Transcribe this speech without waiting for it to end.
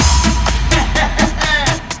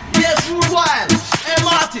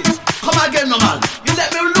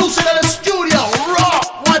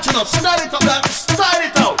up, style it up, like style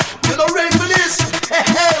it out. You know, ready for this? Hey,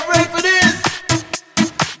 hey, ready for this?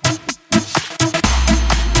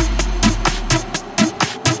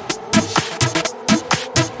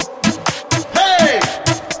 Hey,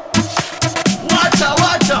 watch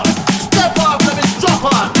out, step off, let me drop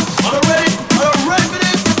on. Are you ready? Are you ready for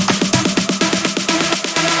this?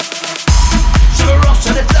 Should I rush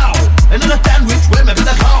to the flow and understand which way maybe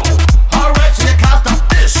the go? Alright, so you can't stop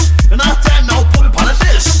this, and I stand now, put me on a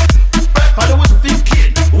this. Back by the whistle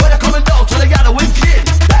thinking, when they're coming down, so they gotta win kid.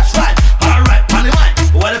 That's right, alright, on the mic.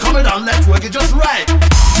 When they're coming down, let's work it just right.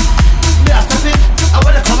 Me I step in, and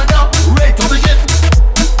when they're coming down, ready to begin.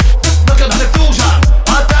 Looking at the fusion,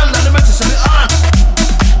 all time let the message send me on.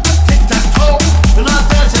 Tic tac toe, and all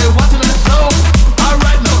time say what's in the flow.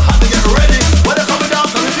 Alright, now have to get ready. When they're coming down,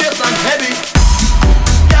 cause the bassline heavy.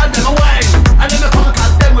 Yeah, them a wine, and then they come and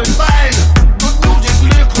cause them will fine. Good music,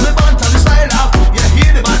 lyrical, the band on the side up. You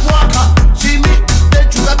hear the bad walker, see me, they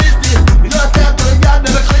choose a business. You know I tell to the yard,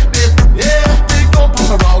 never click this. Yeah, they don't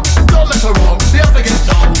pass around, don't mess around, they have to get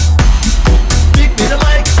down. Big me the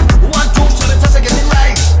mic, 1, 2, 7, test to get it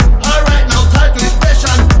right. Alright, now time to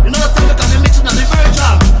expression. You know I tell me cause they're mixing on the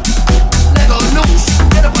version. Let go loose,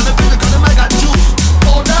 get up on the beat cause the mic got juice.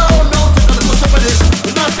 Hold down, no, take on the push up of this.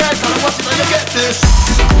 You know I tell cause I'm watching how you get this.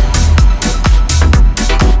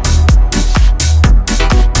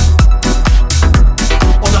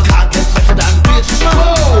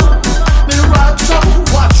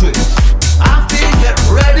 Watch it. After you get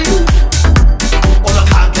ready, oh, I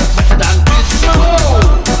can't get better than this. Oh,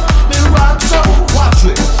 me rock so watch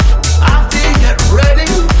it. After you get ready,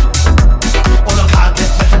 oh, I can't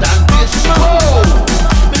get better than this. Oh,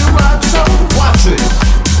 me rock so watch it.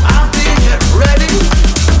 After you get ready,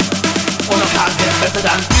 oh, I can't get better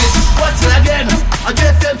than this. Watch it again. I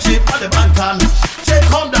Jfmc for the bantan. Say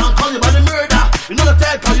calm down, call you by the murder. You know the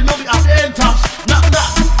tell, cause you know me have to enter. Knock,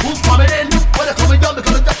 who's coming in? When they're coming down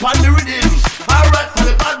because they're on the rhythm. Alright, for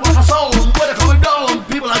the bad one for sound. When they're coming down,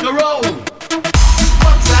 people like the road.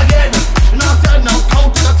 Watch it again. You know I'm telling now,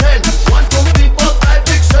 count to the 10. 1, 2, 3, 4, 5,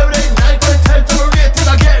 6, 7, 8, 9, 10, 10, so we're rated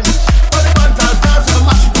again. For the bantan, dance to the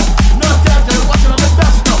mash it up. You know I'm telling them, watching on the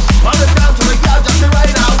dance it up. On the down to the yard, just the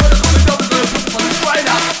right out. When they're coming down, they're going to put on the right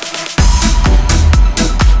out.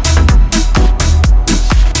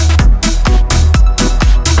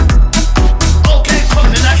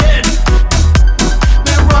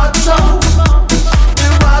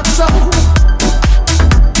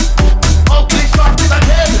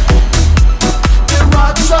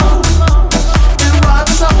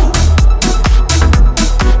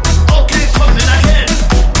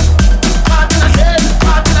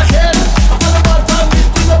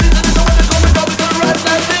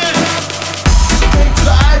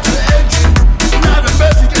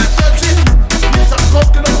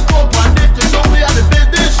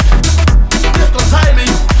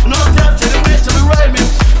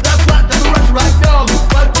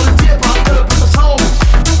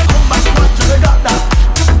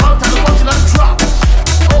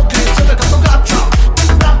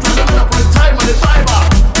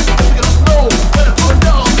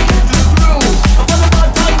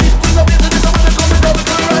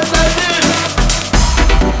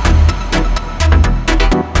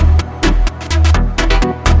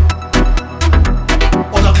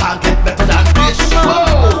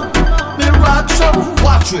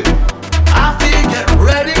 Watch it. After you get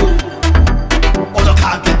ready, oh, I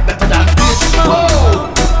can't get better than this. Whoa,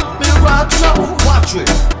 me rock so watch it.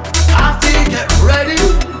 After you get ready,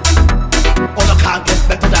 oh, I can't get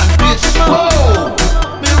better than this. Whoa,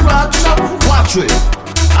 me rock so watch it.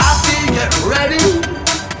 After you get ready,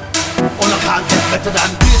 oh, I can't get better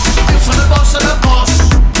than this. It's on the boss and the boss.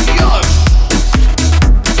 Yes,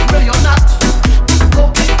 ready or not, go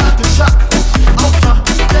kick out the shock.